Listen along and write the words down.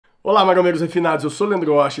Olá, maromeiros refinados, eu sou o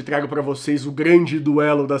Leandro Osti e trago para vocês o grande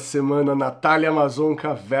duelo da semana, Natália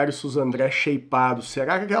Amazonca versus André Shapeado.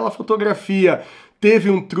 Será que aquela fotografia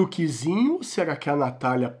teve um truquezinho ou será que a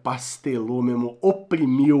Natália pastelou mesmo,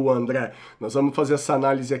 oprimiu o André? Nós vamos fazer essa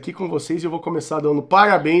análise aqui com vocês e eu vou começar dando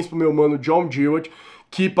parabéns pro meu mano John Jewett,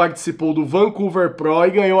 que participou do Vancouver Pro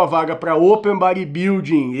e ganhou a vaga para Open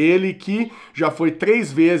Bodybuilding. Ele que já foi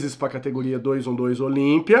 3 vezes para a categoria 212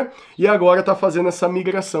 Olímpia e agora está fazendo essa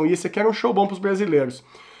migração. E esse aqui era um show bom para os brasileiros.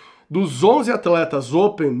 Dos 11 atletas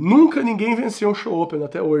Open, nunca ninguém venceu um show Open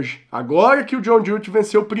até hoje. Agora que o John Jewett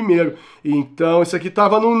venceu o primeiro. Então, isso aqui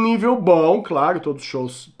estava num nível bom, claro, todos os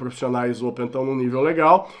shows profissionais Open estão num nível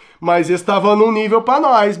legal, mas esse estava num nível para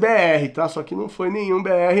nós, BR, tá? Só que não foi nenhum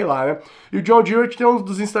BR lá, né? E o John Jewett tem um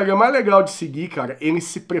dos Instagram mais legais de seguir, cara. Ele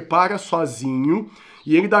se prepara sozinho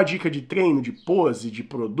e ele dá dica de treino, de pose, de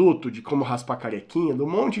produto, de como raspar carequinha, de um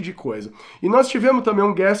monte de coisa. E nós tivemos também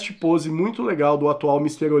um guest pose muito legal do atual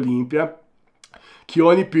Mr. Olímpia,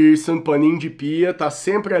 Keone Pearson, paninho de pia, tá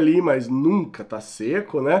sempre ali, mas nunca tá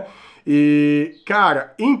seco, né? E,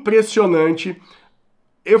 cara, impressionante.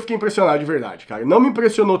 Eu fiquei impressionado de verdade, cara. Não me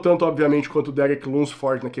impressionou tanto, obviamente, quanto o Derek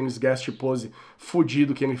Lunsford naqueles guest pose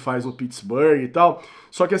fudido que ele faz no Pittsburgh e tal.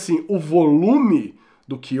 Só que, assim, o volume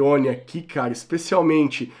do Keone aqui, cara,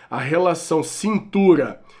 especialmente a relação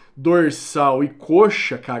cintura, dorsal e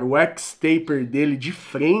coxa, cara, o X-taper dele de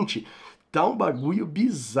frente, tá um bagulho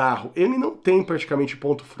bizarro. Ele não tem praticamente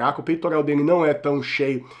ponto fraco, o peitoral dele não é tão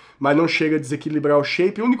cheio, mas não chega a desequilibrar o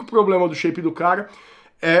shape. O único problema do shape do cara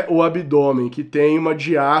é o abdômen, que tem uma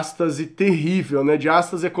diástase terrível, né?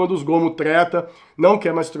 Diástase é quando os gomos treta, não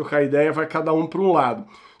quer mais trocar ideia, vai cada um para um lado.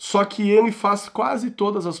 Só que ele faz quase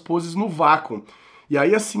todas as poses no vácuo. E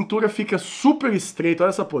aí a cintura fica super estreita,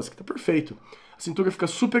 olha essa pose, que tá perfeito. A cintura fica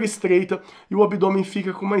super estreita e o abdômen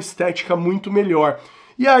fica com uma estética muito melhor.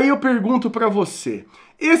 E aí eu pergunto pra você,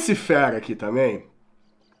 esse fera aqui também,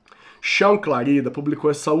 Shaun Clarida, publicou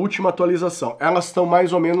essa última atualização. Elas estão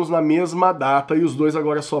mais ou menos na mesma data e os dois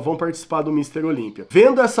agora só vão participar do Mr. Olímpia.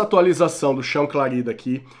 Vendo essa atualização do Shaun Clarida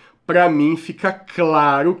aqui, pra mim fica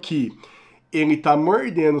claro que ele tá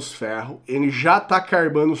mordendo os ferros, ele já tá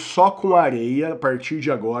carbando só com areia a partir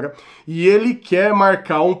de agora, e ele quer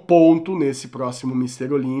marcar um ponto nesse próximo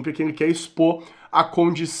Mr. Olímpia, que ele quer expor a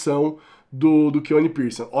condição do Keone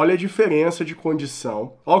Pearson. Olha a diferença de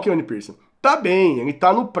condição. Olha o Keone Pearson. Tá bem, ele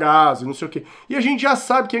tá no prazo, não sei o quê. E a gente já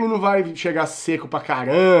sabe que ele não vai chegar seco pra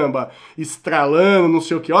caramba, estralando, não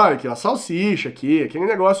sei o quê. Olha aqui, a salsicha aqui, aquele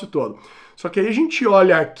negócio todo. Só que aí a gente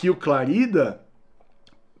olha aqui o Clarida.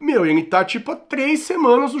 Meu, ele tá tipo há 3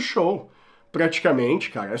 semanas do show, praticamente,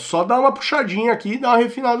 cara. É só dar uma puxadinha aqui e dar uma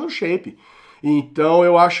refinada no shape. Então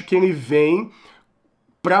eu acho que ele vem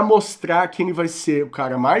pra mostrar que ele vai ser o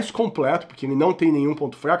cara mais completo, porque ele não tem nenhum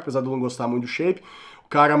ponto fraco, apesar de eu não gostar muito do shape. O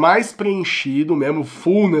cara mais preenchido mesmo,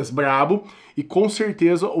 fullness brabo, e com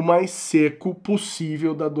certeza o mais seco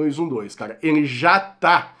possível da 212, cara. Ele já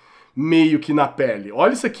tá meio que na pele.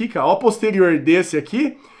 Olha isso aqui, cara. Olha o posterior desse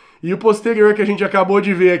aqui. E o posterior que a gente acabou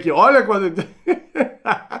de ver aqui, olha quando...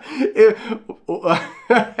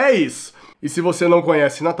 É isso. E se você não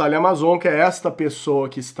conhece Natália Amazonca, é esta pessoa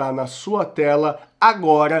que está na sua tela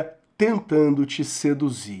agora tentando te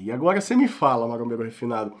seduzir. E agora você me fala, marombeiro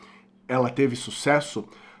refinado, ela teve sucesso?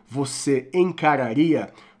 Você encararia?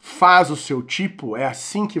 Faz o seu tipo? É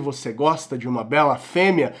assim que você gosta de uma bela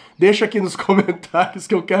fêmea? Deixa aqui nos comentários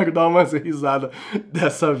que eu quero dar umas risadas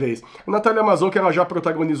dessa vez. A Natália Amazonca, ela já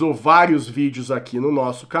protagonizou vários vídeos aqui no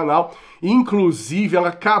nosso canal. Inclusive, ela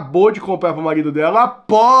acabou de comprar para o marido dela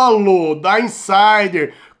Apollo, da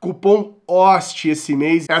Insider. Cupom Osti esse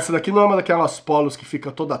mês. Essa daqui não é uma daquelas polos que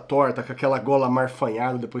fica toda torta, com aquela gola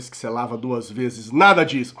marfanhada depois que você lava 2 vezes. Nada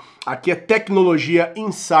disso. Aqui é tecnologia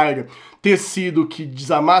Insider. Tecido que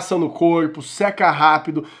desamassa no corpo, seca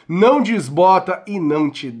rápido, não desbota e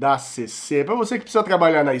não te dá CC. Para você que precisa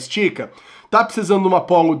trabalhar na estica, tá precisando de uma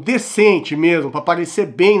polo decente mesmo, para parecer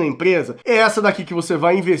bem na empresa, é essa daqui que você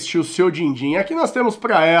vai investir o seu din-din. Aqui nós temos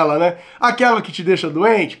para ela, né? Aquela que te deixa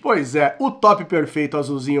doente? Pois é, o top perfeito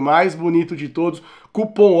azulzinho mais bonito de todos,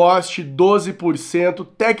 cupom Osti 12%,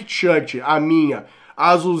 Tech Shirt, a minha,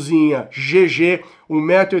 azulzinha, GG,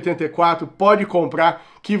 1,84 m, pode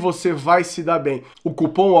comprar que você vai se dar bem. O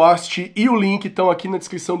cupom Osti e o link estão aqui na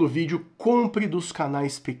descrição do vídeo. Compre dos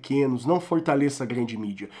canais pequenos, não fortaleça a grande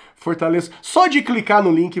mídia. Fortaleça, só de clicar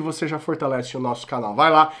no link você já fortalece o nosso canal.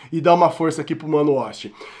 Vai lá e dá uma força aqui pro Mano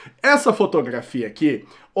Osti. Essa fotografia aqui,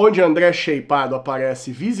 onde André Shapeado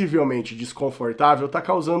aparece visivelmente desconfortável, tá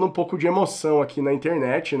causando um pouco de emoção aqui na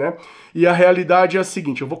internet, né? E a realidade é a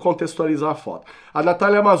seguinte, eu vou contextualizar a foto. A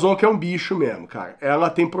Natália Amazonca é um bicho mesmo, cara. ela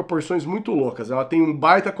tem proporções muito loucas. Ela tem um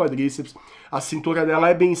baita quadríceps, a cintura dela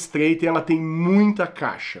é bem estreita e ela tem muita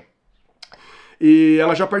caixa. E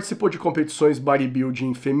ela já participou de competições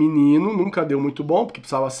bodybuilding feminino, nunca deu muito bom, porque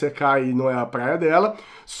precisava secar e não é a praia dela.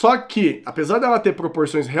 Só que, apesar dela ter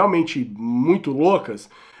proporções realmente muito loucas,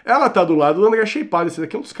 ela tá do lado do André Shapeado. Esse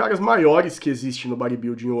daqui é um dos caras maiores que existe no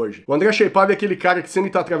bodybuilding hoje. O André Shapeado é aquele cara que, se ele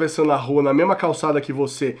tá atravessando a rua na mesma calçada que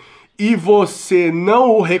você e você não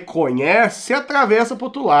o reconhece, você atravessa pro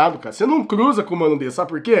outro lado, cara. Você não cruza com o mano desse, sabe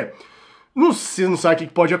por quê? Você não sabe o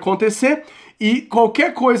que pode acontecer e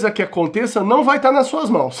qualquer coisa que aconteça não vai estar nas suas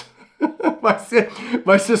mãos.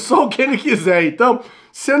 vai ser só o que ele quiser. Então,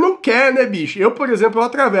 você não quer, né, bicho? Eu, por exemplo, eu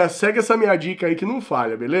atravesso. Segue essa minha dica aí que não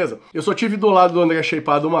falha, beleza? Eu só tive do lado do André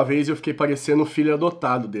Shapeado uma vez e eu fiquei parecendo o filho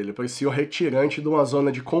adotado dele. Eu parecia o retirante de uma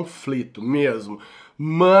zona de conflito mesmo.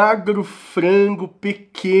 Magro, frango,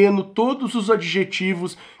 pequeno, todos os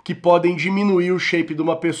adjetivos que podem diminuir o shape de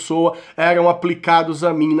uma pessoa eram aplicados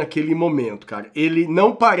a mim naquele momento, cara. Ele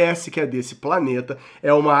não parece que é desse planeta,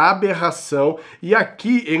 é uma aberração, e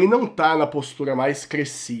aqui ele não tá na postura mais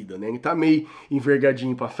crescida, né? Ele tá meio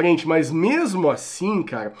envergadinho pra frente, mas mesmo assim,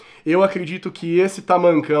 cara, eu acredito que esse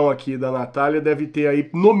tamancão aqui da Natália deve ter aí,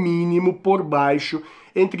 no mínimo, por baixo,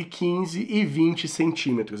 entre 15 e 20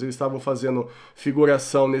 centímetros. Eles estavam fazendo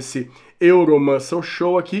figuração nesse Euromuscle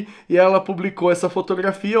Show aqui e ela publicou essa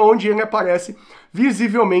fotografia onde ele aparece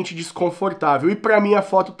visivelmente desconfortável. E pra mim a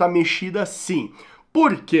foto tá mexida sim.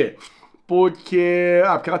 Por quê? Porque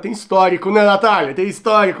ela tem histórico, né, Natália? Tem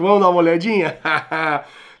histórico, vamos dar uma olhadinha?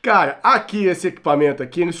 Cara, aqui esse equipamento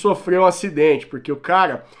aqui, ele sofreu um acidente, porque o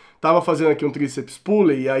cara tava fazendo aqui um tríceps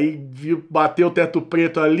pulley e aí bateu o teto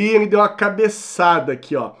preto ali e ele deu uma cabeçada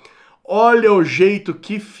aqui, ó. Olha o jeito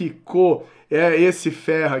que ficou esse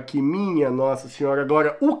ferro aqui, minha nossa senhora.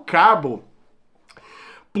 Agora, o cabo,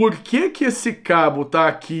 por que que esse cabo tá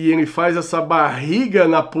aqui e ele faz essa barriga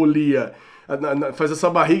na polia, faz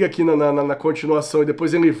essa barriga aqui na continuação e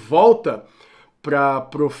depois ele volta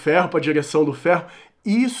pro ferro, pra direção do ferro?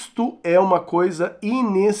 Isto é uma coisa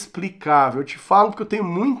inexplicável. Eu te falo porque eu tenho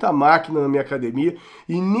muita máquina na minha academia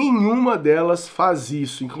e nenhuma delas faz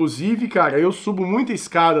isso. Inclusive, cara, eu subo muita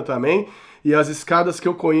escada também e as escadas que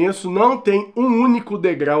eu conheço não tem um único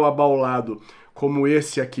degrau abaulado, como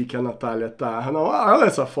esse aqui que a Natália tá. Não, olha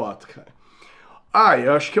essa foto, cara. Ah,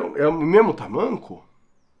 eu acho que é o mesmo tamanco?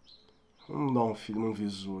 Vamos dar um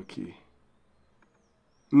visu aqui.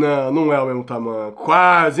 Não, não é o mesmo tamanho.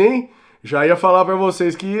 Quase, hein? Já ia falar pra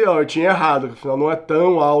vocês que ó, eu tinha errado, afinal não é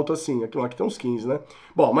tão alto assim. Aqui tem uns 15, né?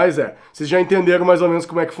 Bom, mas vocês já entenderam mais ou menos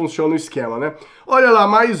como é que funciona o esquema, né? Olha lá,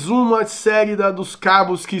 mais uma série dos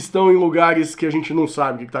cabos que estão em lugares que a gente não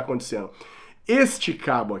sabe o que tá acontecendo. Este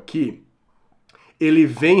cabo aqui, ele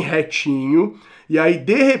vem retinho, e aí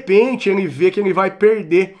de repente ele vê que ele vai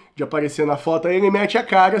perder de aparecer na foto, aí ele mete a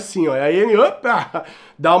cara assim, ó, aí ele, opa,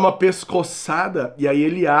 dá uma pescoçada, e aí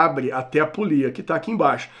ele abre até a polia, que tá aqui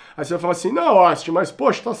embaixo. Aí você vai falar assim, não, Osti, mas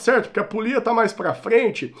poxa, tá certo, porque a polia tá mais pra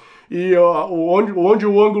frente, e onde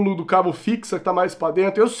o ângulo do cabo fixa tá mais pra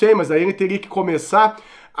dentro, eu sei, mas aí ele teria que começar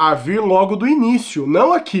a vir logo do início,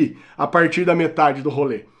 não aqui, a partir da metade do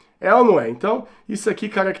rolê. É ou não é? Então, isso aqui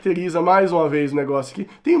caracteriza mais uma vez o negócio aqui.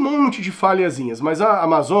 Tem um monte de falhazinhas, mas a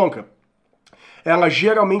Amazonca, ela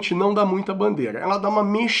geralmente não dá muita bandeira. Ela dá uma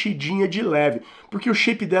mexidinha de leve, porque o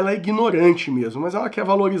shape dela é ignorante mesmo, mas ela quer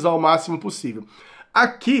valorizar o máximo possível.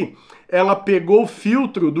 Aqui, ela pegou o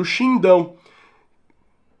filtro do Xindão.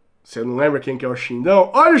 Você não lembra quem que é o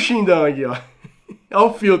Xindão? Olha o Xindão aqui, ó. Olha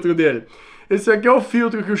o filtro dele. Esse aqui é o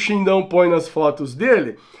filtro que o Xindão põe nas fotos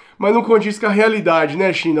dele, mas não condiz com a realidade,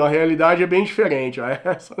 né, Xindão? A realidade é bem diferente, ó.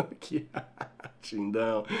 Essa aqui.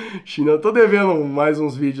 Xindão. Tô devendo mais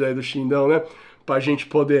uns vídeos aí do Xindão, né? Pra gente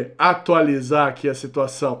poder atualizar aqui a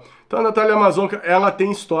situação. Então a Natália Amazonca, ela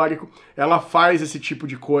tem histórico, ela faz esse tipo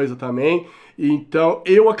de coisa também. Então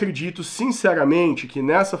eu acredito sinceramente que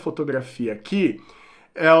nessa fotografia aqui,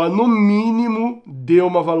 ela no mínimo deu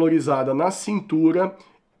uma valorizada na cintura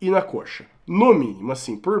e na coxa. No mínimo,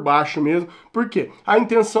 assim, por baixo mesmo. Por quê? A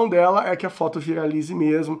intenção dela é que a foto viralize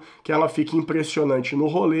mesmo, que ela fique impressionante no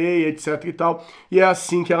rolê, etc e tal. E é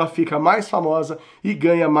assim que ela fica mais famosa e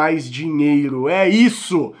ganha mais dinheiro. É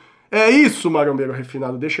isso! É isso, marombeiro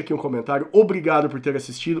refinado. Deixa aqui um comentário. Obrigado por ter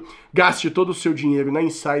assistido. Gaste todo o seu dinheiro na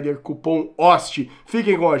Insider, cupom Osti.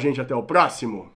 Fiquem com a gente até o próximo.